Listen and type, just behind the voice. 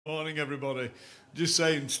Morning, everybody. Just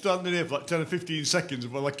saying, standing here for like 10 or 15 seconds,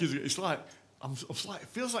 but like it's like it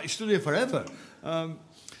feels like you stood here forever.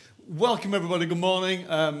 Welcome, everybody. Good morning.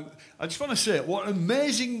 I just want to say what an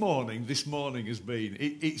amazing morning this morning has been.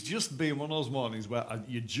 It's just been one of those mornings where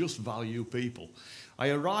you just value people. I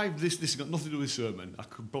arrived. This has got nothing to do with the sermon. I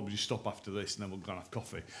could probably just stop after this, and then we'll go and have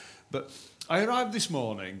coffee. But I arrived this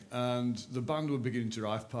morning, and the band were beginning to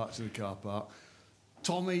arrive, parked in the car park.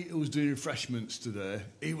 Tommy, who was doing refreshments today,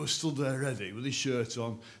 he was stood there ready with his shirt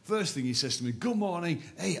on. First thing he says to me, "Good morning.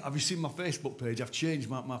 Hey, have you seen my Facebook page? I've changed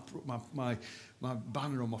my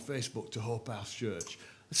banner on my Facebook to Hope House Church."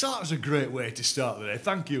 So that was a great way to start the day.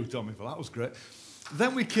 Thank you, Tommy, for that. That was great.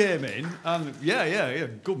 Then we came in, and yeah,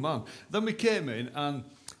 good man. Then we came in, and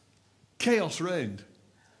chaos reigned.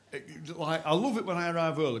 I love it when I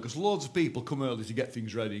arrive early, because loads of people come early to get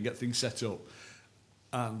things ready and get things set up.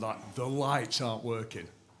 And the lights aren't working.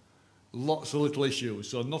 Lots of little issues.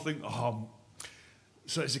 So nothing.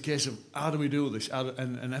 So it's a case of, how do we do this?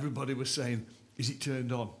 And everybody was saying, is it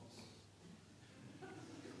turned on?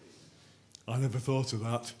 I never thought of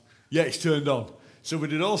that. Yeah, it's turned on. So we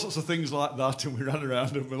did all sorts of things like that, and we ran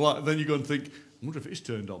around, and then you go and think, I wonder if it's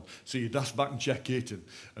turned on. So you dash back and check it,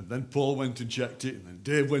 and then Paul went and checked it, and then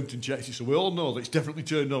Dave went and checked it. So we all know that it's definitely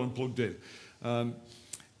turned on and plugged in.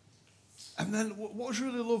 And then what was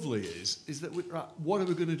really lovely is that, what are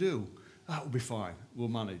we going to do? That will be fine, we'll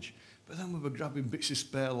manage. But then we were grabbing bits of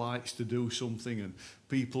spare lights to do something, and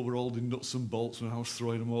people were holding nuts and bolts, and I was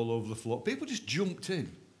throwing them all over the floor. People just jumped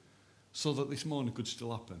in so that this morning could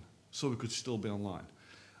still happen, so we could still be online.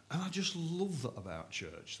 And I just love that about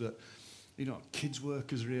church, that, kids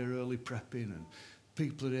workers are here early prepping, and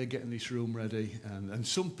people are here getting this room ready, and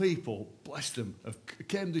some people, bless them,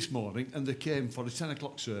 came this morning, and they came for the 10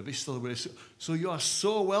 o'clock service. So you are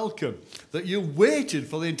so welcome that you waited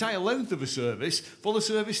for the entire length of a service for the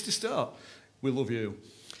service to start. We love you.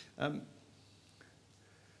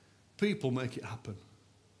 People make it happen.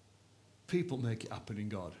 People make it happen in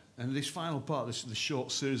God. And this final part, this is the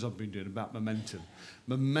short series I've been doing about momentum.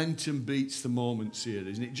 Momentum beats the moment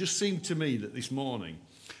series. And it just seemed to me that this morning,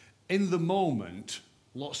 in the moment,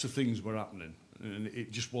 lots of things were happening, and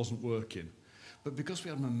it just wasn't working. But because we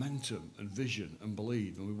had momentum and vision and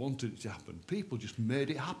belief, and we wanted it to happen, people just made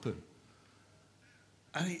it happen.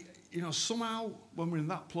 And, somehow, when we're in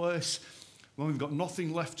that place, when we've got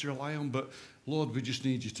nothing left to rely on, but, Lord, we just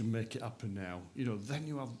need you to make it happen now, then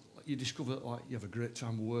you discover that, you have a great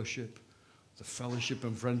time of worship. The fellowship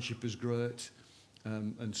and friendship is great.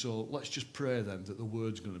 And so let's just pray then that the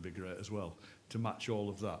word's going to be great as well, to match all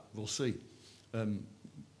of that. We'll see.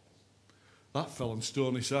 That fell on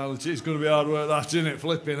stony silence. It's going to be hard work, that, isn't it?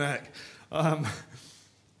 Flipping heck.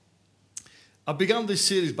 I began this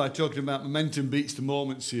series by talking about Momentum Beats the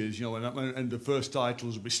Moment series, and the first title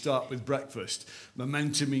was We Start with Breakfast.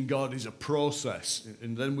 Momentum in God is a process.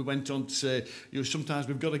 And then we went on to say, sometimes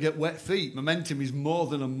we've got to get wet feet. Momentum is more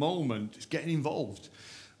than a moment. It's getting involved.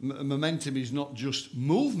 Momentum is not just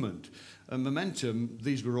movement. Momentum,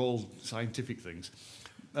 these were all scientific things.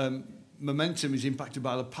 Momentum is impacted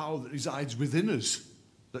by the power that resides within us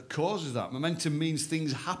that causes that. Momentum means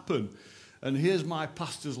things happen. And here's my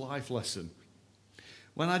pastor's life lesson.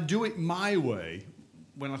 When I do it my way,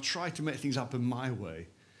 when I try to make things happen my way,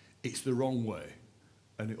 it's the wrong way,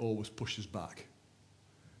 and it always pushes back.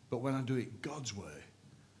 But when I do it God's way,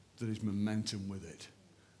 there is momentum with it,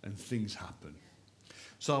 and things happen.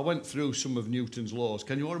 So I went through some of Newton's laws.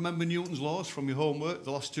 Can you all remember Newton's laws from your homework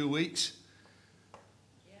the last 2 weeks?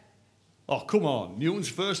 Yeah. Oh, come on. Newton's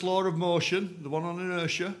first law of motion, the one on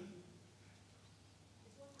inertia.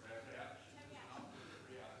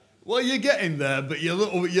 Well, you're getting there, but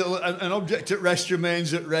an object at rest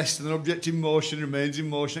remains at rest, and an object in motion remains in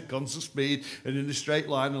motion at constant speed and in a straight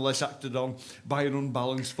line unless acted on by an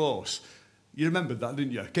unbalanced force. You remembered that,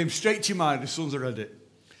 didn't you? Came straight to your mind as soon as I read it.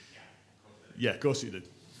 Yeah, of course you did.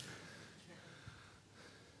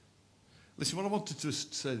 Listen, what I wanted to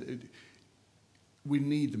say, we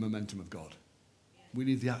need the momentum of God. We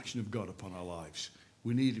need the action of God upon our lives.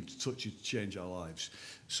 We need him to touch and to change our lives.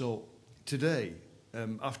 So today,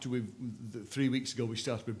 after 3 weeks ago we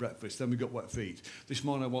started with breakfast, then we got wet feet. This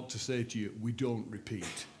morning I want to say to you, we don't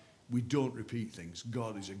repeat. We don't repeat things.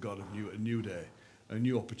 God is a God of a new day, a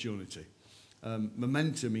new opportunity.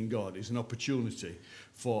 Momentum in God is an opportunity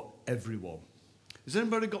for everyone. Has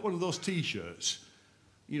anybody got one of those T-shirts?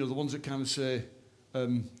 The ones that kind of say,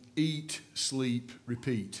 eat, sleep,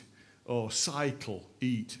 repeat. Or cycle,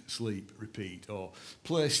 eat, sleep, repeat. Or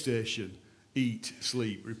PlayStation, eat,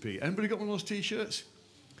 sleep, repeat. Anybody got one of those T-shirts?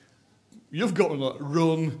 You've got one like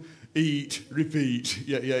run, eat, repeat.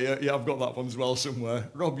 Yeah, I've got that one as well somewhere.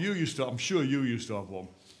 Rob, I'm sure you used to have one.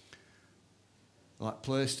 Like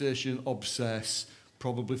PlayStation, obsess,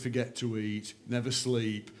 probably forget to eat, never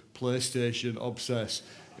sleep, PlayStation, obsess.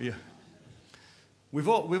 Yeah. We've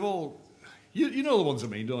all, you know the ones I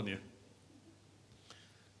mean, don't you?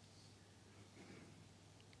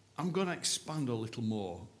 I'm going to expand a little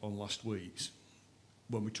more on last week's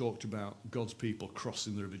when we talked about God's people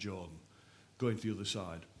crossing the River Jordan, going to the other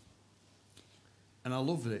side. And I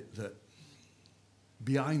love it that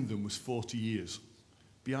behind them was 40 years.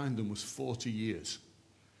 Behind them was 40 years.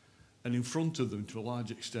 And in front of them, to a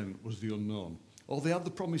large extent, was the unknown. Oh, they had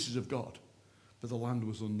the promises of God, but the land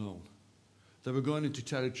was unknown. They were going into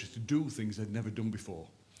territory to do things they'd never done before.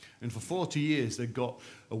 And for 40 years, they'd got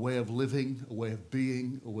a way of living, a way of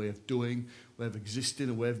being, a way of doing, a way of existing,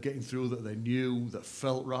 a way of getting through that they knew, that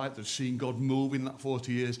felt right, they'd seen God move in that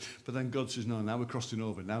 40 years. But then God says, no, now we're crossing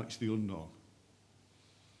over. Now it's the unknown.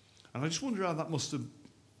 And I just wonder how that must have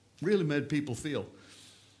really made people feel.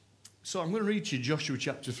 So I'm going to read to you Joshua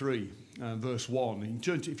chapter 3, verse 1. You can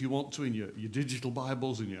turn to it if you want to in your digital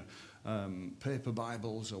Bibles and your paper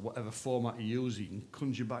Bibles or whatever format you use. You can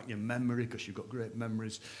conjure back your memory because you've got great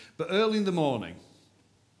memories. But early in the morning,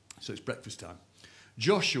 so it's breakfast time,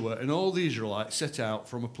 Joshua and all the Israelites set out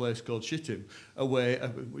from a place called Shittim, away,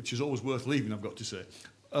 which is always worth leaving, I've got to say,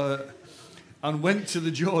 and went to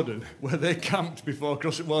the Jordan, where they camped before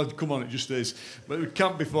crossing. Well, come on, it just is. But we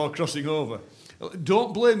camped before crossing over.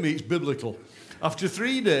 Don't blame me, it's biblical. After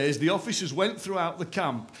 3 days, the officers went throughout the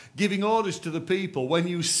camp, giving orders to the people, when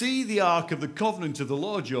you see the ark of the covenant of the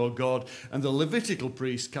Lord your God and the Levitical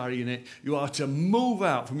priests carrying it, you are to move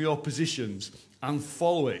out from your positions and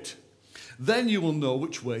follow it. Then you will know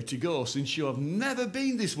which way to go, since you have never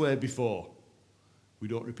been this way before. We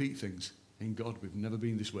don't repeat things. In God, we've never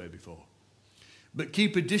been this way before. But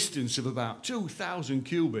keep a distance of about 2,000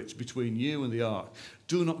 cubits between you and the ark.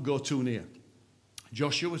 Do not go too near.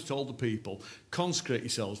 Joshua told the people, consecrate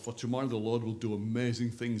yourselves, for tomorrow the Lord will do amazing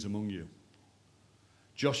things among you.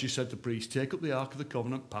 Joshua said to the priests, take up the ark of the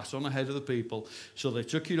covenant, pass on ahead of the people. So they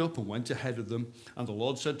took it up and went ahead of them. And the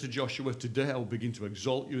Lord said to Joshua, today I will begin to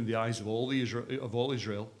exalt you in the eyes of all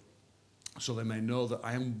Israel, so they may know that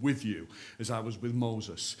I am with you as I was with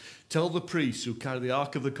Moses. Tell the priests who carry the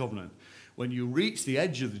ark of the covenant, when you reach the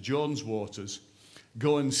edge of the Jordan's waters,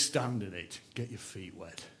 go and stand in it. Get your feet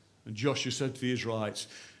wet. And Joshua said to the Israelites,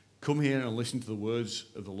 come here and listen to the words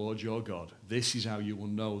of the Lord your God. This is how you will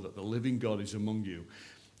know that the living God is among you,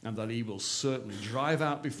 and that he will certainly drive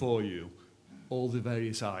out before you all the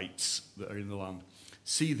various ites that are in the land.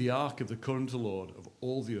 See, the ark of the covenant of the Lord of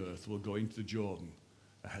all the earth will go into the Jordan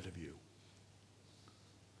ahead of you.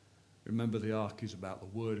 Remember, the ark is about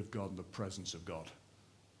the word of God and the presence of God.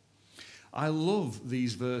 I love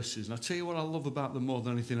these verses, and I tell you what I love about them more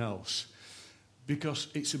than anything else, because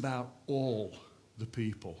it's about all the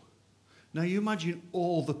people. Now, you imagine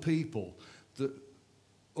all the people that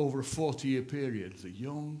over a 40-year period, the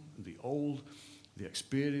young, the old, the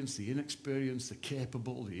experienced, the inexperienced, the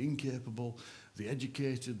capable, the incapable, the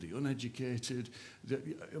educated, the uneducated.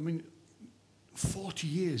 40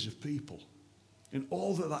 years of people, and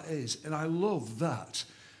all that is. And I love that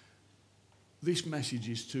this message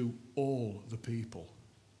is to all the people,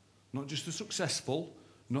 not just the successful,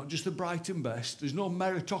 not just the bright and best. There's no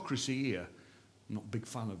meritocracy here. I'm not a big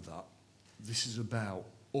fan of that. This is about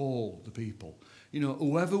all the people. You know,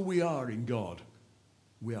 whoever we are in God,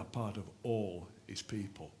 we are part of all his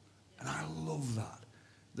people. And I love that.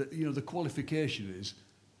 That, you know, the qualification is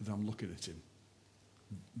that I'm looking at him,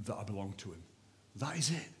 that I belong to him. That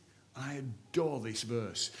is it. I adore this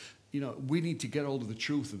verse. You know, we need to get hold of the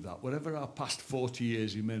truth of that. Whatever our past 40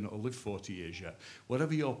 years, you may not have lived 40 years yet,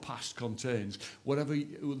 whatever your past contains, whatever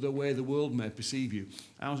the way the world may perceive you.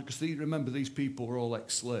 Because remember, these people were all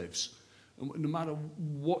ex-slaves. And no matter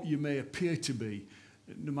what you may appear to be,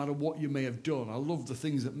 no matter what you may have done, I love the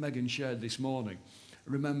things that Megan shared this morning.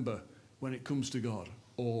 Remember, when it comes to God,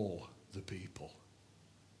 all the people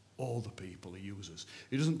he uses.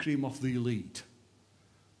 He doesn't cream off the elite.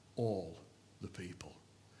 All the people.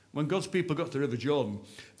 When God's people got to River Jordan,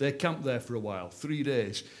 they camped there for a while, 3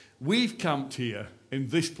 days. We've camped here in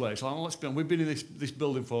this place. Let's be honest, we've been in this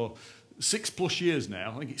building for 6+ years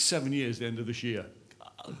now. I think it's 7 years the end of this year.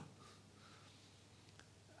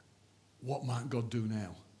 What might God do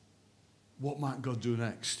now? What might God do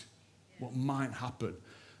next? What might happen?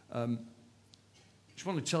 I just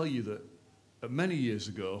want to tell you that many years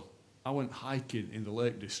ago, I went hiking in the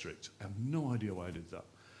Lake District. I have no idea why I did that.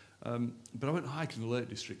 But I went hiking in the Lake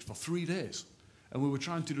District for 3 days. And we were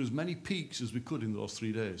trying to do as many peaks as we could in those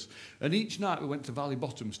 3 days. And each night we went to Valley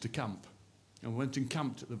Bottoms to camp. And we went and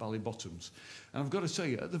camped at the Valley Bottoms. And I've got to tell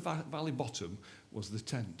you, at the Valley Bottom was the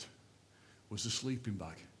tent, was the sleeping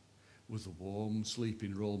bag, was the warm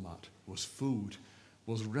sleeping roll mat, was food,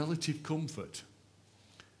 was relative comfort.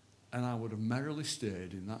 And I would have merrily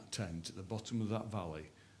stayed in that tent at the bottom of that valley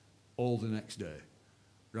all the next day,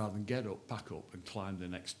 rather than get up, pack up, and climb the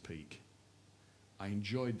next peak. I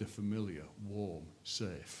enjoyed the familiar, warm,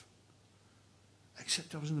 safe.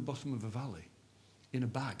 Except I was in the bottom of a valley, in a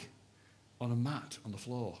bag, on a mat on the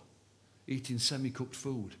floor, eating semi-cooked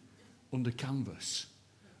food, under canvas.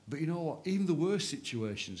 But you know what? Even the worst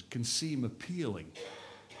situations can seem appealing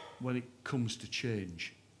when it comes to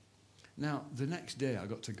change. Now, the next day I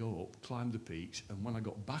got to go up, climb the peaks, and when I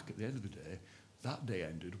got back at the end of the day, that day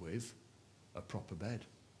ended with a proper bed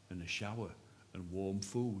and a shower and warm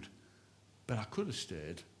food. But I could have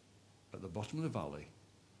stayed at the bottom of the valley,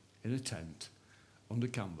 in a tent, under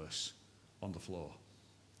canvas, on the floor,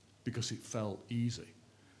 because it felt easy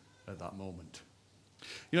at that moment.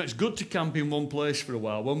 You know, it's good to camp in one place for a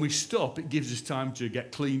while. When we stop, it gives us time to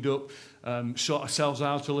get cleaned up, sort ourselves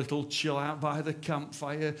out a little, chill out by the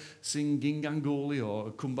campfire, sing Ginganguli or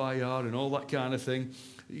Kumbaya and all that kind of thing.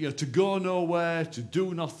 You know, to go nowhere, to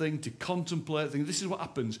do nothing, to contemplate things. This is what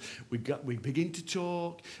happens. We begin to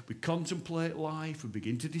talk, we contemplate life, we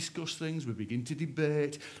begin to discuss things, we begin to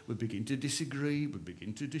debate, we begin to disagree, we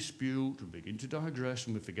begin to dispute, we begin to digress,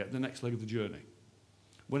 and we forget the next leg of the journey.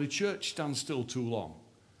 When a church stands still too long,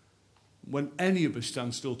 when any of us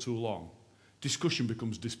stand still too long, discussion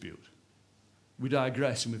becomes dispute. We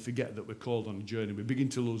digress and we forget that we're called on a journey. We begin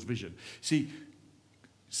to lose vision. See,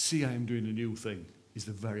 I am doing a new thing is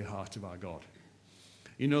the very heart of our God.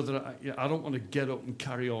 You know that I don't want to get up and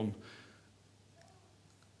carry on.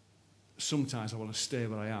 Sometimes I want to stay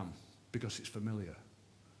where I am because it's familiar.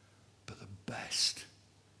 But the best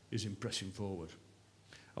is in pressing forward.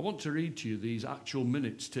 I want to read to you these actual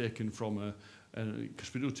minutes taken from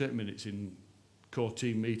because we do take minutes in core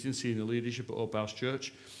team meetings, senior leadership at Hope House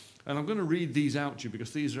Church. And I'm going to read these out to you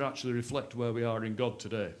because these are actually reflect where we are in God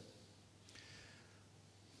today.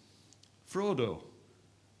 Frodo,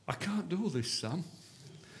 I can't do this, Sam.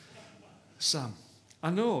 Sam,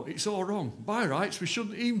 I know, it's all wrong. By rights, we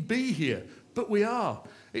shouldn't even be here, but we are.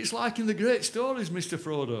 It's like in the great stories, Mr.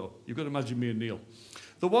 Frodo. You've got to imagine me and Neil.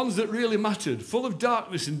 The ones that really mattered, full of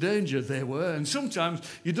darkness and danger, they were. And sometimes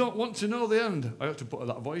you don't want to know the end. I have to put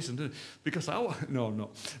that voice in, because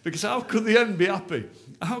how could the end be happy?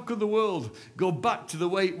 How could the world go back to the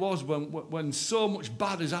way it was when so much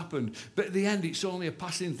bad has happened? But at the end, it's only a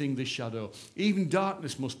passing thing, this shadow. Even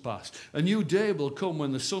darkness must pass. A new day will come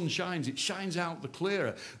when the sun shines. It shines out the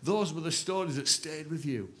clearer. Those were the stories that stayed with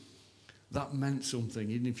you. That meant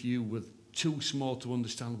something, even if you were too small to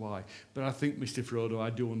understand why. But I think, Mr. Frodo, I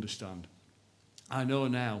do understand. I know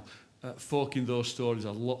now folk in those stories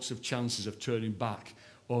had lots of chances of turning back,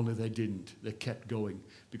 only they didn't. They kept going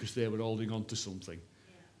because they were holding on to something.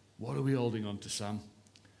 Yeah. What are we holding on to, Sam?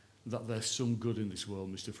 That there's some good in this world,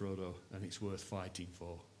 Mr. Frodo, and it's worth fighting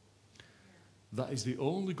for. Yeah. That is the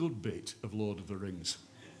only good bit of Lord of the Rings.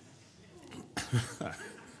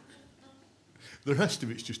 The rest of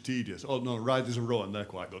it's just tedious. Oh, no, Riders of Rohan, they're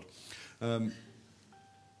quite good.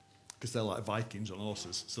 Because they're like Vikings on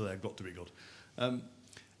horses, so they've got to be good.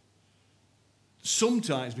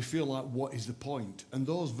 Sometimes we feel like, what is the point? And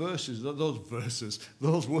those words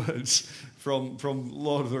from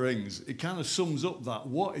Lord of the Rings, it kind of sums up that.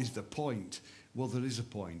 What is the point? Well, there is a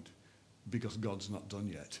point, because God's not done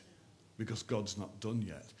yet. Because God's not done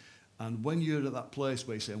yet. And when you're at that place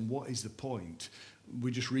where you're saying, what is the point? We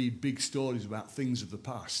just read big stories about things of the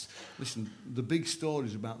past. Listen, the big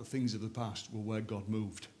stories about the things of the past were where God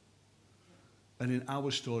moved. And in our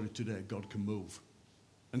story today, God can move.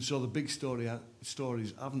 And so the big stories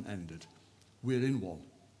haven't ended. We're in one.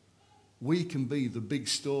 We can be the big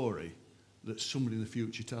story that somebody in the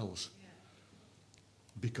future tells.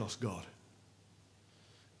 Because God.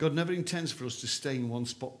 God never intends for us to stay in one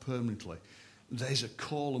spot permanently. There's a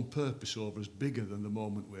call and purpose over us bigger than the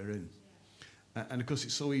moment we're in. And of course,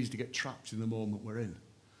 it's so easy to get trapped in the moment we're in.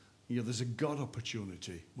 You know, there's a God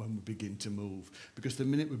opportunity when we begin to move. Because the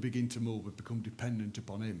minute we begin to move, we become dependent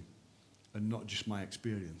upon Him and not just my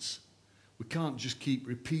experience. We can't just keep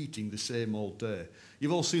repeating the same old day.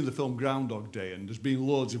 You've all seen the film Groundhog Day, and there's been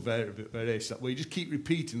loads of variations that way. You just keep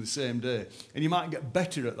repeating the same day. And you might get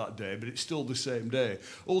better at that day, but it's still the same day.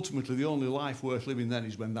 Ultimately, the only life worth living then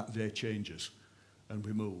is when that day changes and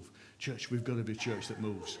we move. Church, we've got to be a church that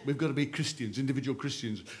moves. We've got to be Christians, individual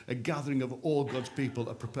Christians, a gathering of all God's people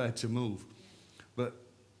that are prepared to move. But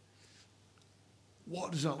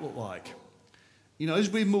What does that look like? You know, as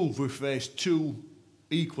we move, we face two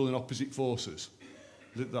equal and opposite forces.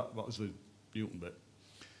 That was the Newton bit.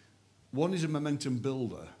 One is a momentum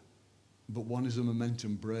builder, but one is a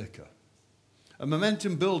momentum breaker. A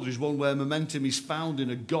momentum builder is one where momentum is found in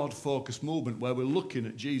a God-focused movement where we're looking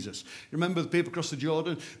at Jesus. Remember the people across the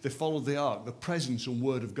Jordan? They followed the ark, the presence and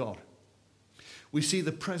word of God. We see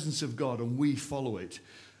the presence of God and we follow it.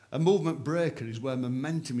 A movement breaker is where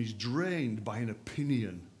momentum is drained by an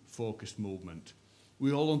opinion-focused movement.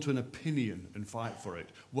 We all want an opinion and fight for it.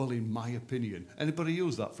 Well, in my opinion. Anybody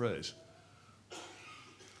use that phrase?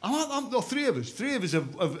 No, three of us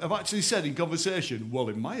have actually said in conversation, well,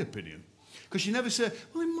 in my opinion. Because you never say,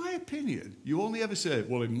 well, in my opinion. You only ever say,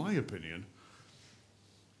 well, in my opinion.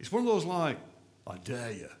 It's one of those like, I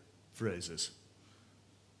dare you phrases.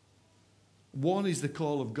 One is the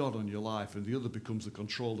call of God on your life and the other becomes the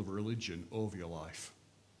control of a religion over your life.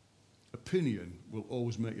 Opinion will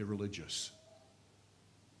always make you religious.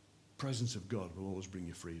 Presence of God will always bring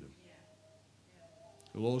you freedom.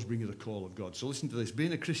 It will always bring you the call of God. So listen to this.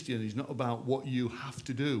 Being a Christian is not about what you have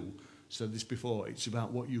to do. I said this before. It's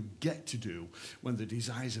about what you get to do when the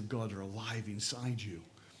desires of God are alive inside you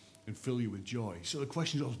and fill you with joy. So the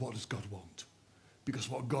question is, what does God want? Because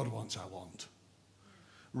what God wants, I want.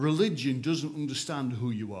 Religion doesn't understand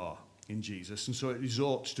who you are in Jesus, and so it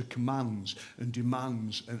resorts to commands and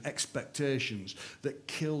demands and expectations that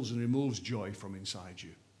kills and removes joy from inside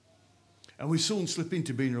you. And we soon slip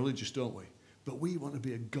into being religious, don't we? But we want to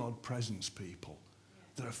be a God presence people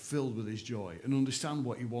that are filled with his joy and understand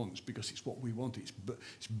what he wants because it's what we want.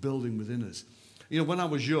 It's building within us. You know, when I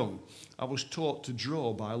was young, I was taught to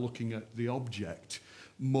draw by looking at the object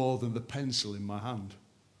more than the pencil in my hand.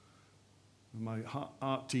 My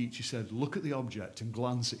art teacher said, look at the object and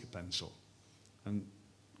glance at your pencil. And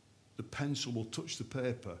the pencil will touch the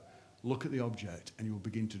paper, look at the object, and you will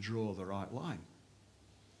begin to draw the right line.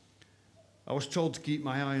 I was told to keep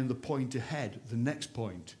my eye on the point ahead, the next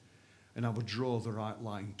point, and I would draw the right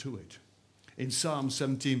line to it. In Psalm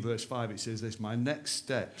 17, verse 5, it says this, my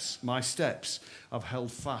steps have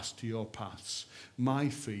held fast to your paths. My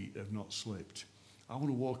feet have not slipped. I want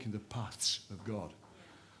to walk in the paths of God.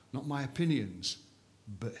 Not my opinions,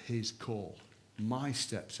 but his call. My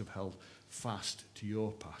steps have held fast to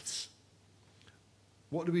your paths.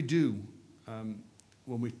 What do we do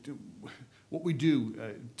what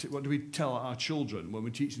do we tell our children when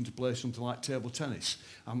we teach them to play something like table tennis?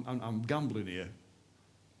 I'm gambling here,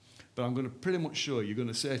 but I'm going to pretty much sure you're going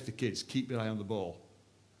to say to the kids, keep your eye on the ball.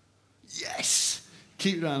 Yes!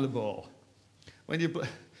 Keep your eye on the ball. When you're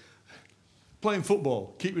playing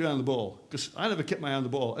football, keep your eye on the ball. Because I never kept my eye on the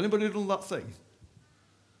ball. Anybody done that thing?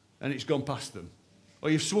 And it's gone past them. Or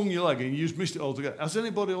you've swung your leg and you just missed it altogether. Has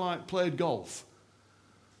anybody played golf?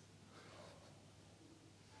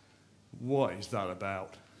 What is that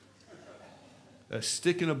about? A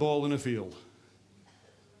stick and a ball in a field.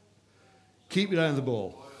 Keep your eye on the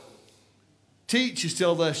ball. Teachers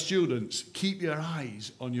tell their students, keep your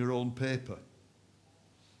eyes on your own paper.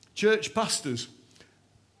 Church pastors,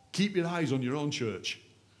 keep your eyes on your own church.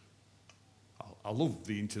 I love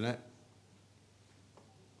the internet,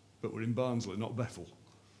 but we're in Barnsley, not Bethel.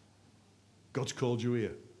 God's called you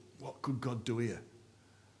here. What could God do here?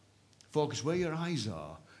 Focus where your eyes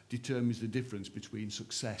are determines the difference between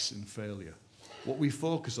success and failure. What we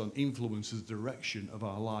focus on influences the direction of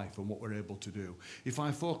our life and what we're able to do. If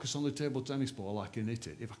I focus on the table tennis ball, I can hit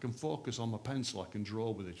it. If I can focus on my pencil, I can draw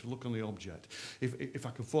with it. Look on the object. If I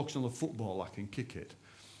can focus on the football, I can kick it.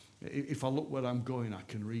 If I look where I'm going, I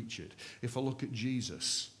can reach it. If I look at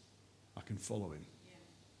Jesus, I can follow him.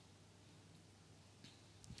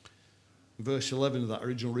 Verse 11 of that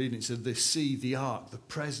original reading, it said, this, see the ark, the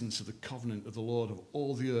presence of the covenant of the Lord of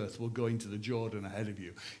all the earth will go into the Jordan ahead of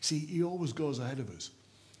you. See, he always goes ahead of us.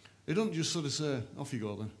 He doesn't just sort of say, off you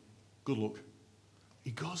go then, good luck. He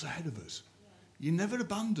goes ahead of us. You're never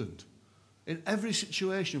abandoned. In every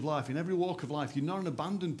situation of life, in every walk of life, you're not an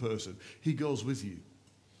abandoned person. He goes with you.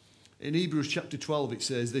 In Hebrews chapter 12, it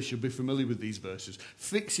says this, you'll be familiar with these verses.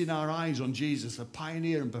 Fixing our eyes on Jesus, the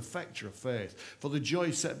pioneer and perfecter of faith. For the joy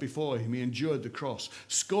set before him, he endured the cross,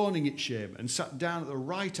 scorning its shame, and sat down at the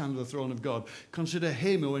right hand of the throne of God. Consider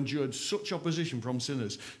him who endured such opposition from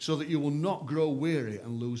sinners, so that you will not grow weary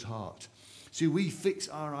and lose heart. See, we fix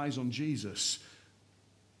our eyes on Jesus,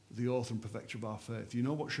 the author and perfecter of our faith. You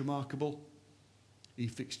know what's remarkable? He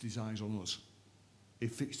fixed his eyes on us. He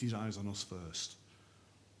fixed his eyes on us first.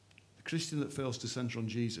 The Christian that fails to centre on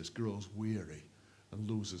Jesus grows weary and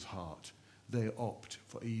loses heart. They opt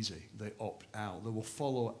for easy. They opt out. They will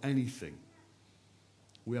follow anything.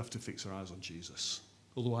 We have to fix our eyes on Jesus.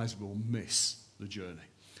 Otherwise, we'll miss the journey.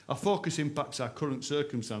 Our focus impacts our current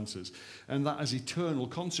circumstances, and that has eternal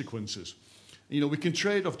consequences. You know, we can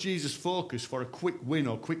trade off Jesus' focus for a quick win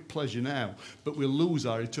or quick pleasure now, but we'll lose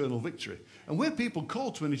our eternal victory. And we're people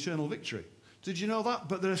called to an eternal victory. Did you know that?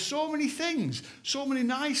 But there are so many things, so many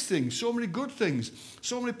nice things, so many good things,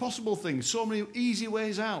 so many possible things, so many easy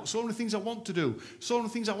ways out, so many things I want to do, so many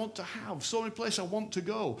things I want to have, so many places I want to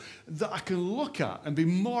go that I can look at and be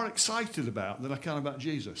more excited about than I can about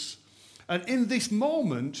Jesus. And in this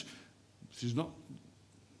moment, this is not,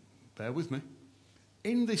 bear with me,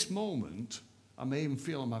 in this moment, I may even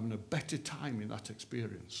feel I'm having a better time in that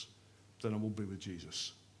experience than I will be with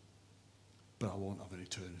Jesus. But I won't have an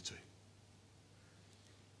eternity.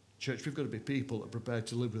 Church, we've got to be people that are prepared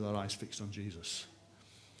to live with our eyes fixed on Jesus.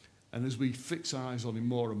 And as we fix our eyes on him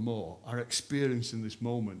more and more, our experience in this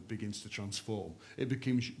moment begins to transform. It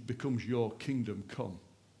becomes your kingdom come.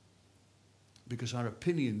 Because our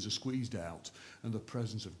opinions are squeezed out and the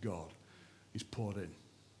presence of God is poured in.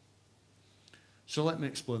 So let me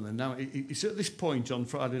explain then. Now, it's at this point on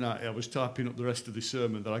Friday night, I was typing up the rest of the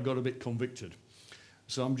sermon that I got a bit convicted.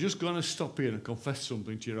 So I'm just going to stop here and confess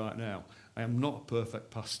something to you right now. I am not a perfect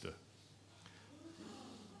pastor.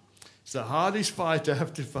 It's the hardest fight I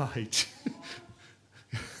have to fight.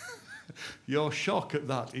 Your shock at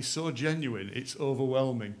that is so genuine, it's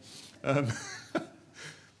overwhelming.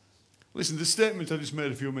 Listen, the statement I just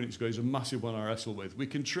made a few minutes ago is a massive one I wrestle with. We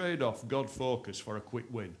can trade off God focus for a quick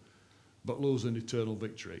win, but lose an eternal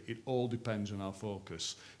victory. It all depends on our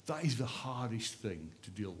focus. That is the hardest thing to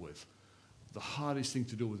deal with. The hardest thing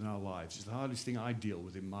to do within our lives. It's the hardest thing I deal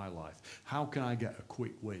with in my life. How can I get a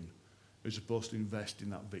quick win as opposed to invest in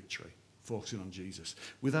that victory, focusing on Jesus?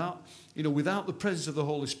 Without the presence of the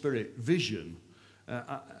Holy Spirit, vision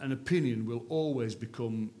and opinion will always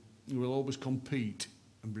compete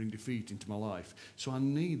and bring defeat into my life. So I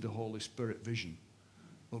need the Holy Spirit vision.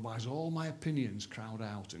 Otherwise, all my opinions crowd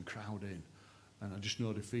out and crowd in. And I just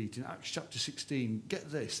know defeat. In Acts chapter 16,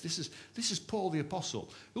 get this. This is Paul the Apostle.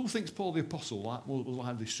 Who thinks Paul the Apostle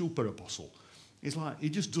like the super apostle? He's like, he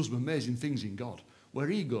just does amazing things in God. Where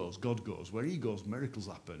he goes, God goes. Where he goes, miracles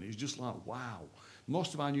happen. He's just like, wow.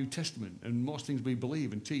 Most of our New Testament and most things we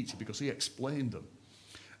believe and teach are because he explained them.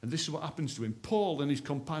 And this is what happens to him. Paul and his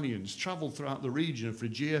companions travelled throughout the region of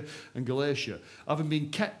Phrygia and Galatia, having been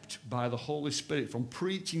kept by the Holy Spirit from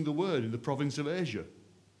preaching the word in the province of Asia.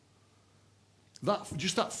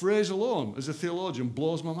 Just that phrase alone, as a theologian,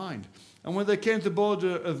 blows my mind. And when they came to the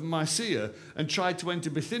border of Mysia and tried to enter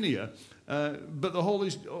Bithynia, but the Holy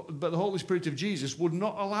Spirit of Jesus would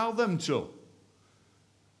not allow them to.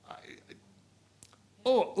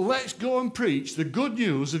 Let's go and preach the good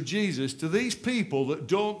news of Jesus to these people that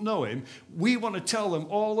don't know him. We want to tell them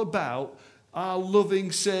all about our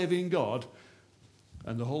loving, saving God.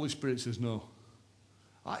 And the Holy Spirit says, no.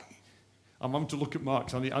 I'm having to look at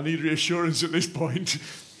Mark. I need reassurance at this point.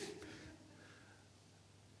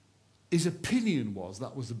 His opinion was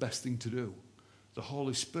that was the best thing to do. The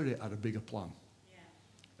Holy Spirit had a bigger plan.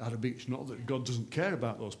 It's not that God doesn't care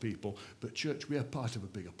about those people, but church, we are part of a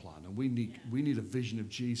bigger plan, and we need a vision of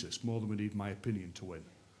Jesus more than we need my opinion to win.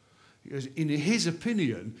 Because in his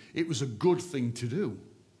opinion, it was a good thing to do.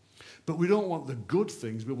 But we don't want the good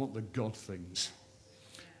things, we want the God things.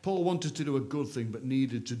 Paul wanted to do a good thing, but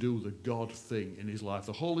needed to do the God thing in his life.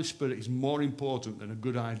 The Holy Spirit is more important than a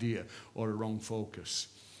good idea or a wrong focus.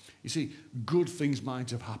 You see, good things might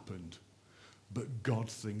have happened, but God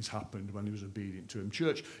things happened when he was obedient to him.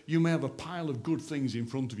 Church, you may have a pile of good things in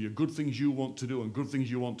front of you, good things you want to do and good things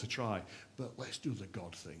you want to try, but let's do the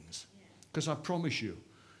God things. Because I promise you,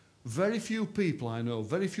 very few people I know,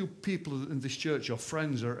 very few people in this church or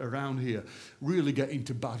friends are around here really get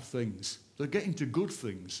into bad things. They get into good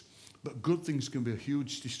things, but good things can be a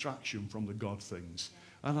huge distraction from the God things.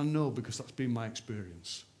 And I know because that's been my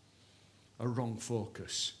experience. A wrong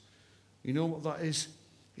focus. You know what that is?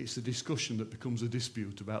 It's the discussion that becomes a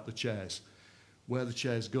dispute about the chairs, where the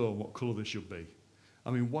chairs go and what colour they should be. I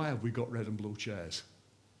mean, why have we got red and blue chairs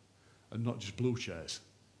and not just blue chairs?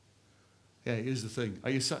 Yeah, here's the thing. Are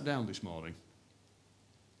you sat down this morning?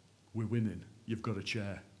 We're winning. You've got a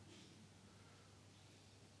chair.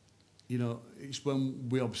 You know, it's when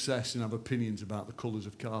we obsess and have opinions about the colours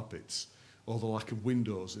of carpets, or the lack of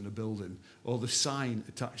windows in a building, or the sign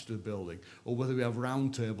attached to the building, or whether we have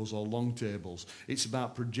round tables or long tables. It's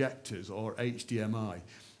about projectors or HDMI.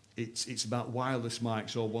 It's about wireless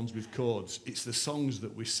mics or ones with cords. It's the songs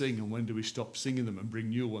that we sing and when do we stop singing them and bring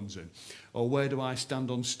new ones in. Or where do I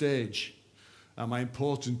stand on stage? Am I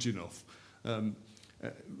important enough?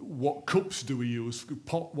 What cups do we use?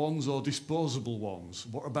 Pot ones or disposable ones?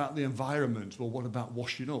 What about the environment? Well, what about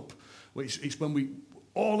washing up? Well, it's when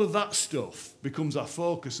all of that stuff becomes our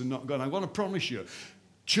focus and not God. I want to promise you,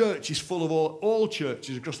 church is full of all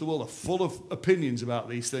churches across the world are full of opinions about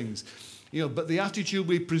these things. But the attitude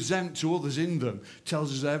we present to others in them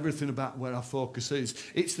tells us everything about where our focus is.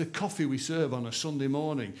 It's the coffee we serve on a Sunday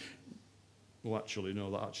morning. Well, actually, no,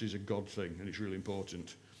 that actually is a God thing, and it's really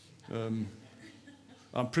important.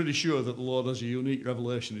 I'm pretty sure that the Lord has a unique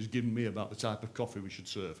revelation He's given me about the type of coffee we should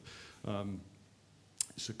serve.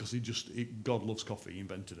 Because God loves coffee, He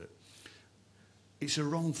invented it. It's a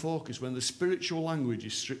wrong focus. When the spiritual language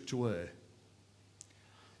is stripped away,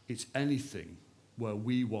 it's anything where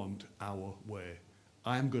we want our way.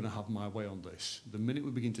 I'm going to have my way on this. The minute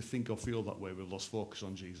we begin to think or feel that way, we've lost focus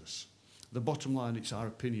on Jesus. The bottom line, it's our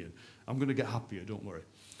opinion. I'm going to get happier, don't worry.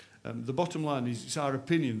 The bottom line is it's our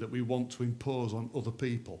opinion that we want to impose on other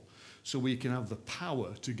people so we can have the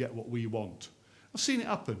power to get what we want. I've seen it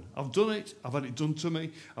happen. I've done it. I've had it done to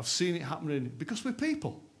me. I've seen it happening because we're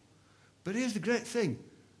people. But here's the great thing.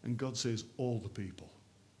 And God says, all the people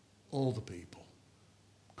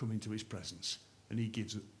come into His presence. And He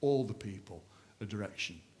gives all the people a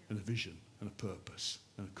direction and a vision and a purpose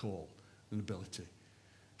and a call and ability.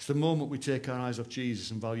 It's the moment we take our eyes off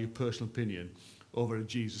Jesus and value personal opinion over a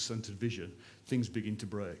Jesus-centered vision, things begin to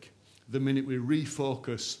break. The minute we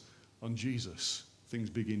refocus on Jesus, things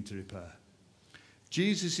begin to repair.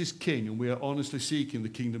 Jesus is King, and we are honestly seeking the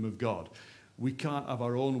kingdom of God. We can't have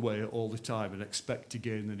our own way all the time and expect to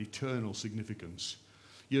gain an eternal significance.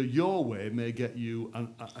 Your way may get you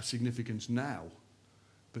a significance now,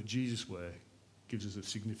 but Jesus' way gives us a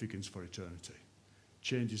significance for eternity.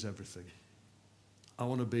 Changes everything. I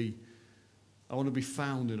want to be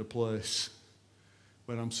found in a place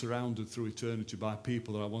where I'm surrounded through eternity by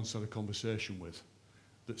people that I once had a conversation with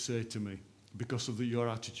that say to me, because of your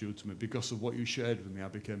attitude to me, because of what you shared with me, I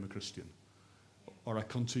became a Christian. Or I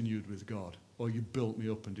continued with God. Or you built me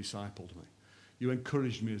up and discipled me. You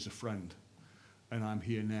encouraged me as a friend. And I'm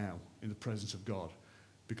here now in the presence of God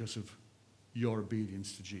because of your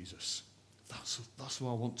obedience to Jesus. That's who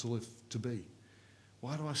I want to live to be.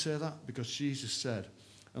 Why do I say that? Because Jesus said,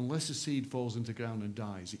 unless a seed falls into the ground and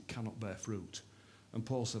dies, it cannot bear fruit. And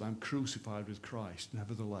Paul said, I'm crucified with Christ,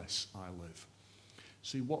 nevertheless I live.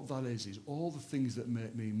 See, what that is all the things that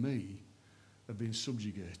make me me have been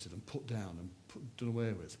subjugated and put down and done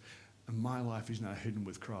away with. And my life is now hidden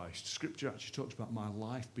with Christ. Scripture actually talks about my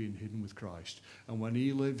life being hidden with Christ. And when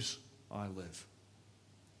He lives, I live.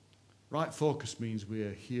 Right focus means we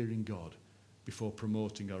are hearing God before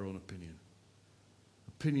promoting our own opinion.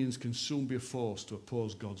 Opinions can soon be a force to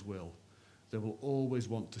oppose God's will. They will always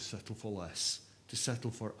want to settle for less, to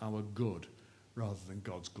settle for our good rather than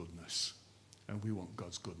God's goodness. And we want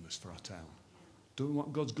God's goodness for our town. Don't we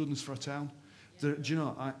want God's goodness for our town? Do you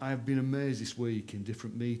know, I have been amazed this week in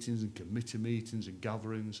different meetings and committee meetings and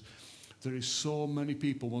gatherings. There is so many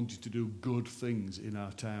people wanting to do good things in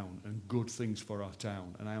our town and good things for our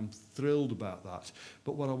town. And I am thrilled about that.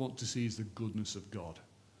 But what I want to see is the goodness of God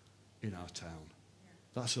in our town.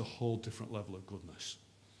 That's a whole different level of goodness.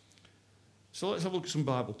 So let's have a look at some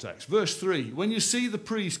Bible text. Verse 3, when you see the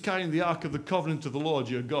priest carrying the ark of the covenant of the Lord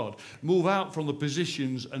your God, move out from the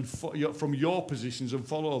positions and from your positions and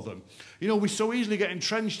follow them. You know, we so easily get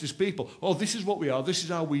entrenched as people. Oh, this is what we are. This is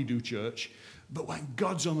how we do church. But when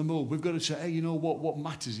God's on the move, we've got to say, hey, you know what? What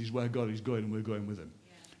matters is where God is going and we're going with Him.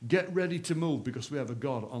 Yeah. Get ready to move because we have a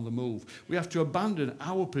God on the move. We have to abandon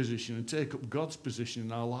our position and take up God's position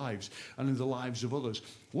in our lives and in the lives of others.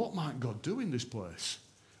 What might God do in this place?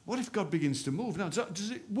 What if God begins to move? Now, does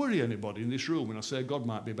it worry anybody in this room when I say God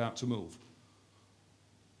might be about to move?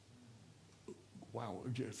 Wow,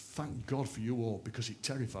 thank God for you all because it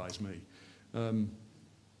terrifies me.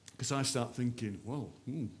 Because I start thinking, well,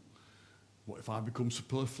 what if I become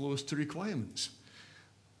superfluous to requirements?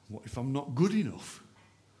 What if I'm not good enough?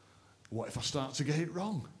 What if I start to get it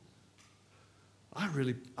wrong? I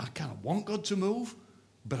kind of want God to move,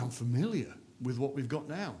 but I'm familiar with what we've got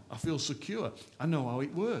now. I feel secure. I know how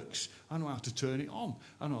it works. I know how to turn it on.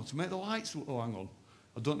 I know how to make the lights work. Oh, hang on.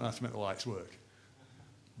 I don't know how to make the lights work.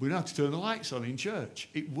 We know how to turn the lights on in church.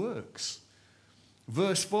 It works.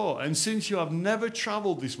 Verse 4, and since you have never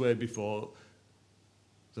travelled this way before,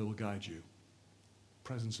 they will guide you.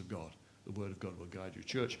 Presence of God, the Word of God will guide you.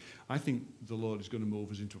 Church, I think the Lord is going to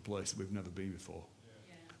move us into a place that we've never been before.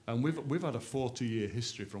 And we've had a 40-year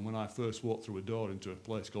history from when I first walked through a door into a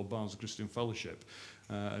place called Barnes Christian Fellowship.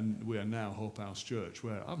 And we are now Hope House Church,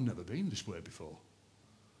 where I've never been this way before.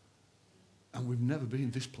 And we've never been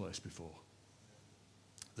this place before.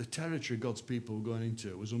 The territory God's people were going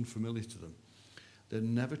into was unfamiliar to them. They'd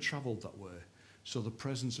never travelled that way. So the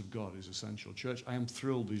presence of God is essential. Church, I am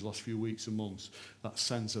thrilled these last few weeks and months, that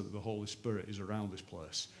sense that the Holy Spirit is around this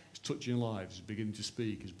place. It's touching lives, it's beginning to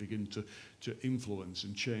speak, it's beginning to influence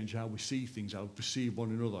and change how we see things, how we perceive one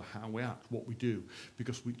another, how we act, what we do.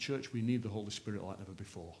 Because church, we need the Holy Spirit like never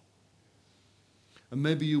before. And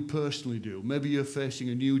maybe you personally do. Maybe you're facing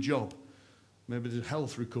a new job. Maybe there's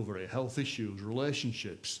health recovery, health issues,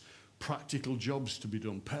 relationships, practical jobs to be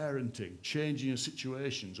done, parenting, changing your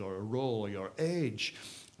situations or a role or your age,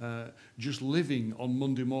 just living on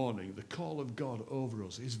Monday morning. The call of God over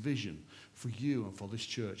us, his vision for you and for this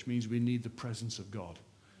church means we need the presence of God.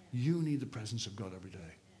 You need the presence of God every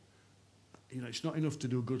day. You know, it's not enough to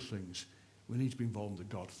do good things. We need to be involved in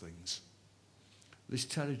the God things. This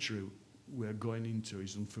territory we're going into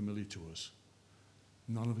is unfamiliar to us.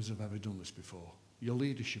 None of us have ever done this before. Your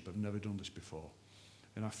leadership have never done this before.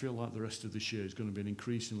 And I feel like the rest of this year is going to be an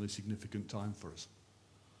increasingly significant time for us.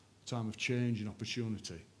 A time of change and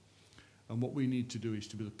opportunity. And what we need to do is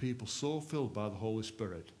to be the people so filled by the Holy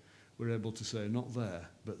Spirit, we're able to say, not there,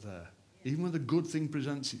 but there. Even when the good thing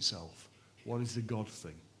presents itself, what is the God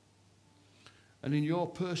thing? And in your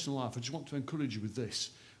personal life, I just want to encourage you with this.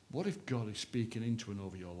 What if God is speaking into and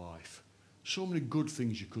over your life? So many good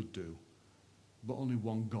things you could do, but only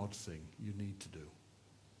one God thing you need to do.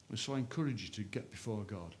 And so I encourage you to get before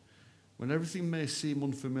God. When everything may seem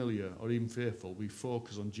unfamiliar or even fearful, we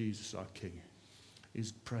focus on Jesus, our King,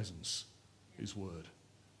 his presence, his word.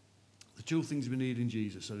 The two things we need in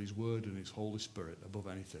Jesus are his word and his Holy Spirit above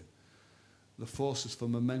anything. The forces for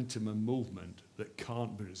momentum and movement that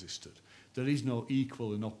can't be resisted. There is no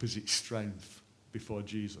equal and opposite strength before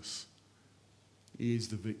Jesus. He is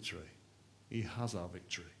the victory. He has our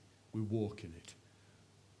victory. We walk in it.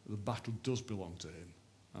 The battle does belong to him,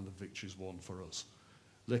 and the victory is won for us.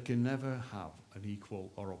 They can never have an equal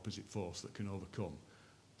or opposite force that can overcome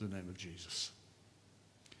the name of Jesus.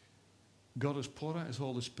 God has poured out his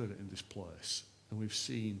Holy Spirit in this place, and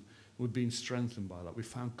we've been strengthened by that. We've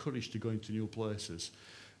found courage to go into new places.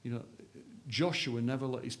 You know, Joshua never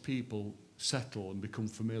let his people settle and become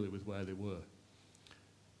familiar with where they were.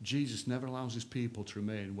 Jesus never allows his people to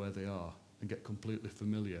remain where they are and get completely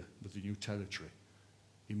familiar with the new territory.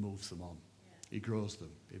 He moves them on. He grows them.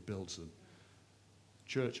 He builds them.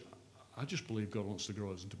 Church, I just believe God wants to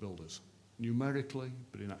grow us and to build us. Numerically,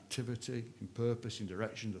 but in activity, in purpose, in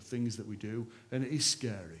direction, the things that we do. And it is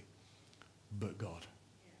scary. But God.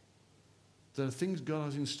 There are things God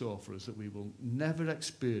has in store for us that we will never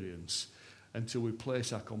experience until we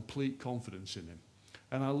place our complete confidence in him.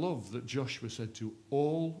 And I love that Joshua said to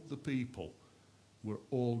all the people, we're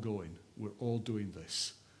all going, we're all doing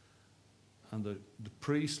this. And the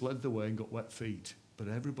priest led the way and got wet feet, but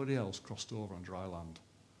everybody else crossed over on dry land.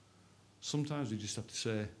 Sometimes we just have to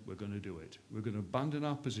say, we're going to do it. We're going to abandon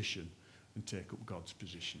our position and take up God's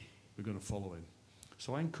position. We're going to follow him.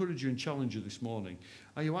 So I encourage you and challenge you this morning.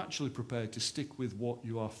 Are you actually prepared to stick with what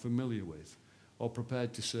you are familiar with? Or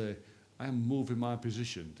prepared to say, I am moving my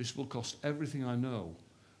position. This will cost everything I know,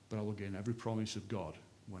 but I will gain every promise of God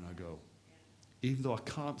when I go. Even though I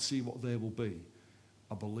can't see what they will be,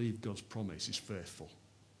 I believe God's promise is faithful.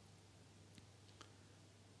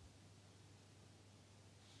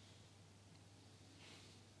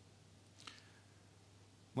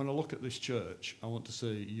 When I look at this church, I want to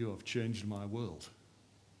say, you have changed my world.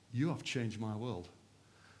 You have changed my world.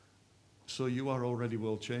 So you are already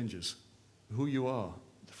world changers. Who you are,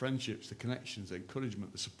 the friendships, the connections, the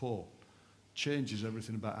encouragement, the support, changes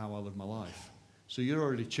everything about how I live my life. So you're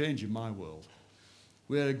already changing my world.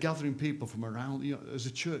 We're gathering people from around, as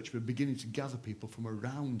a church, we're beginning to gather people from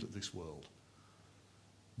around this world,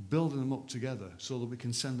 building them up together so that we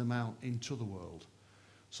can send them out into the world.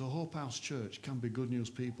 So Hope House Church can be good news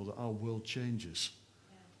people that are world changers.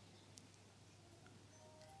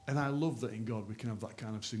 And I love that in God we can have that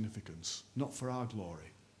kind of significance, not for our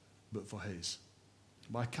glory, but for his.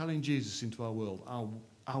 By carrying Jesus into our world,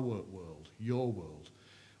 our world, your world,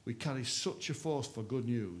 we carry such a force for good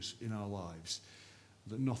news in our lives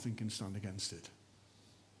that nothing can stand against it.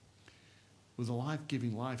 With the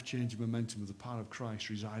life-giving, life-changing momentum of the power of Christ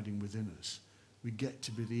residing within us, we get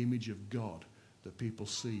to be the image of God that people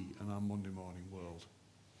see in our Monday morning world.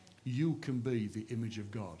 You can be the image of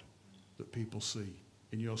God that people see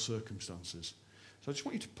in your circumstances. So I just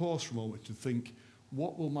want you to pause for a moment and think,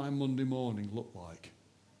 what will my Monday morning look like?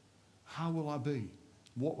 How will I be?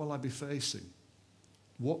 What will I be facing?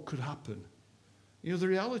 What could happen? You know, the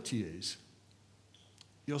reality is,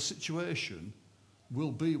 your situation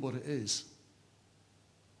will be what it is,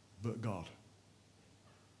 but God.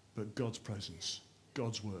 But God's presence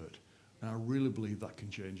God's word. And I really believe that can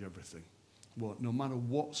change everything. Well, no matter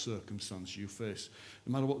what circumstance you face,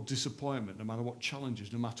 no matter what disappointment, no matter what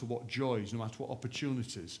challenges, no matter what joys, no matter what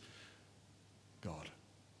opportunities, God.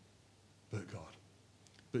 But God.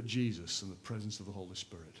 But Jesus and the presence of the Holy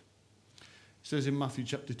Spirit. It says in Matthew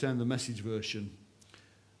chapter 10, the Message version,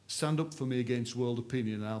 stand up for me against world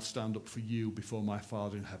opinion and I'll stand up for you before my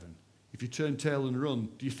Father in heaven. If you turn tail and run,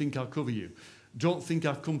 do you think I'll cover you? Don't think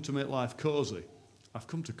I've come to make life cosy. I've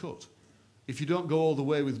come to cut. If you don't go all the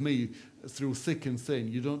way with me through thick and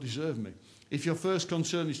thin, you don't deserve me. If your first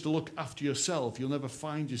concern is to look after yourself, you'll never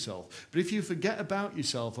find yourself. But if you forget about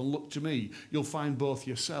yourself and look to me, you'll find both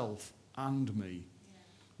yourself and me. Yeah.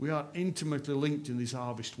 We are intimately linked in this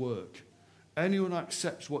harvest work. Anyone who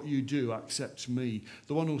accepts what you do accepts me.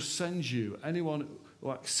 The one who sends you, anyone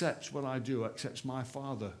who accepts what I do accepts my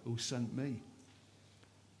Father who sent me.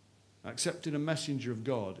 Accepting a messenger of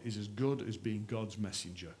God is as good as being God's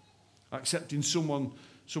messenger. Accepting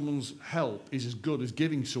someone's help is as good as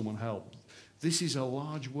giving someone help. This is a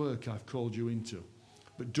large work I've called you into.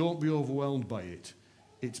 But don't be overwhelmed by it.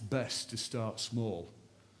 It's best to start small.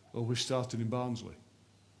 Oh, we've started in Barnsley.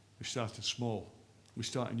 We've started small. We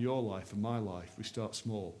start in your life and my life. We start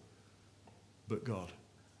small. But God.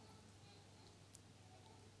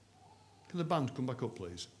 Can the band come back up,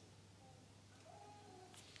 please?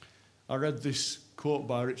 I read this quote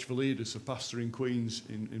by Rich Validas, a pastor in Queens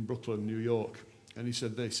in Brooklyn, New York. And he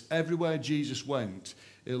said this, everywhere Jesus went,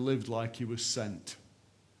 he lived like he was sent.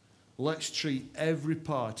 Let's treat every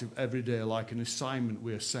part of every day like an assignment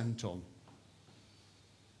we are sent on.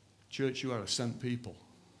 Church, you are a sent people.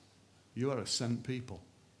 You are a sent people.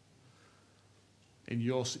 In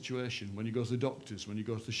your situation, when you go to the doctors, when you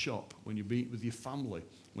go to the shop, when you meet with your family,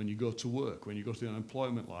 when you go to work, when you go to the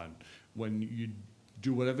unemployment line, when you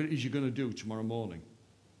do whatever it is you're going to do tomorrow morning,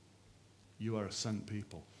 you are a sent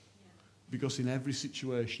people. Yeah. Because in every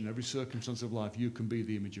situation, every circumstance of life, you can be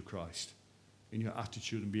the image of Christ in your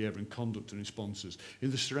attitude and behaviour and conduct and responses, in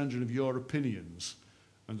the surrendering of your opinions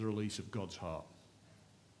and the release of God's heart.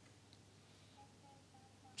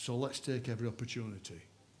 So let's take every opportunity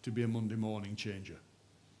to be a Monday morning changer.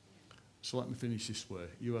 So let me finish this way.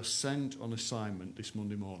 You are sent on assignment this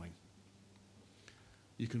Monday morning.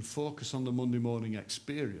 You can focus on the Monday morning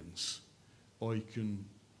experience, or you can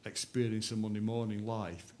experience a Monday morning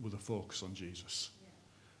life with a focus on Jesus. Yeah.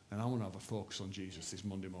 And I want to have a focus on Jesus this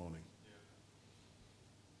Monday morning.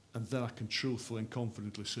 Yeah. And then I can truthfully and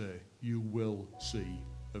confidently say, you will see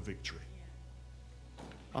a victory. Yeah.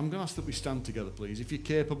 I'm going to ask that we stand together, please. If you're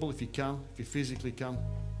capable, if you can, if you physically can.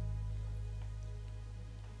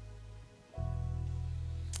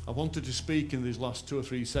 I wanted to speak in these last 2 or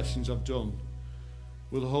 3 sessions I've done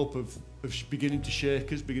with the hope of beginning to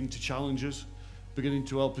shake us, beginning to challenge us, beginning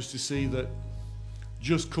to help us to see that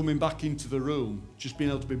just coming back into the room, just being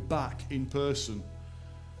able to be back in person,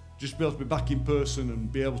 just be able to be back in person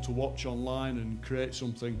and be able to watch online and create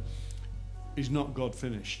something is not God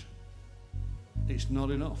finished. It's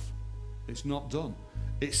not enough. It's not done.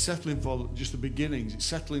 It's settling for just the beginnings. It's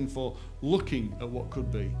settling for looking at what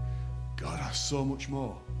could be. God has so much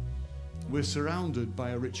more. We're surrounded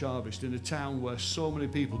by a rich harvest in a town where so many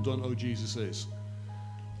people don't know who Jesus is.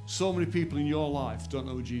 So many people in your life don't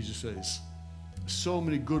know who Jesus is. So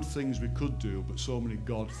many good things we could do, but so many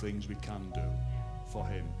God things we can do for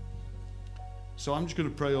him. So I'm just going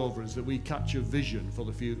to pray over us that we catch a vision for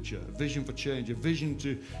the future, a vision for change, a vision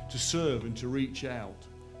to serve and to reach out.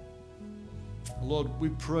 Lord, we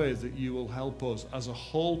pray that you will help us as a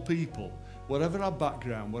whole people, whatever our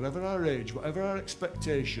background, whatever our age, whatever our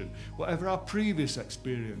expectation, whatever our previous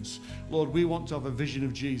experience, Lord, we want to have a vision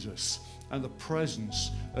of Jesus and the presence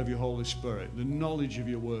of your Holy Spirit, the knowledge of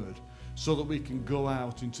your word, so that we can go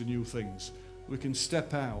out into new things. We can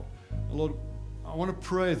step out. And Lord, I want to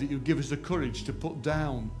pray that you give us the courage to put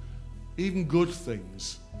down even good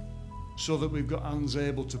things so that we've got hands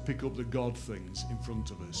able to pick up the God things in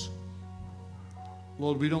front of us.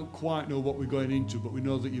 Lord, we don't quite know what we're going into, but we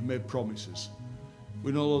know that you've made promises.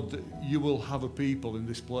 We know, Lord, that you will have a people in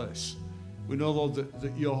this place. We know, Lord,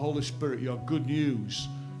 that your Holy Spirit, your good news,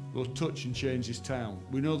 will touch and change this town.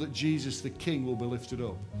 We know that Jesus the King will be lifted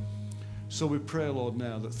up. So we pray, Lord,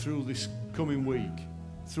 now that through this coming week,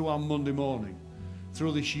 through our Monday morning,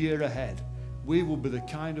 through this year ahead, we will be the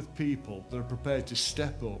kind of people that are prepared to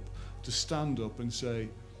step up, to stand up and say,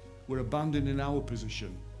 we're abandoning our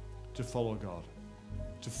position to follow God,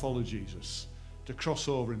 to follow Jesus, to cross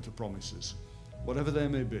over into promises. Whatever they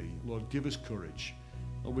may be, Lord, give us courage.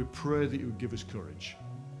 Lord, we pray that you would give us courage.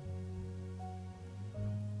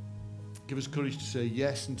 Give us courage to say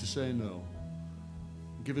yes and to say no.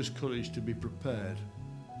 give us courage to be prepared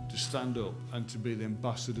to stand up and to be the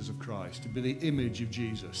ambassadors of Christ, to be the image of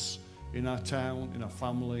Jesus in our town, in our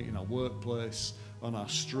family, in our workplace, on our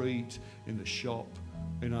street, in the shop,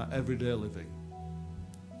 in our everyday living.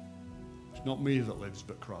 It's not me that lives,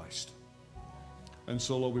 but Christ. And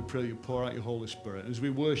so, Lord, we pray that you pour out your Holy Spirit. As we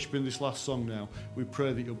worship in this last song now, we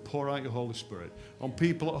pray that you'll pour out your Holy Spirit on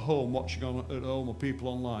people at home, watching at home, or people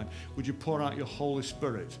online. Would you pour out your Holy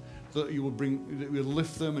Spirit, that you will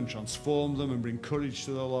lift them and transform them and bring courage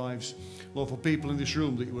to their lives. Lord, for people in this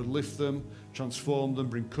room, that you would lift them, transform them,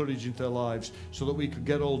 bring courage into their lives, so that we could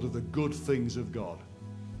get hold of the good things of God,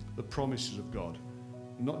 the promises of God,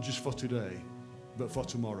 not just for today, but for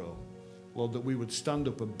tomorrow. Lord, that we would stand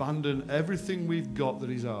up, abandon everything we've got that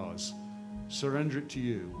is ours, surrender it to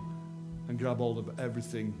you, and grab hold of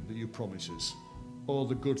everything that you promise us. All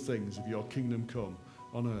the good things of your kingdom come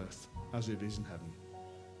on earth as it is in heaven.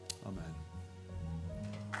 Amen.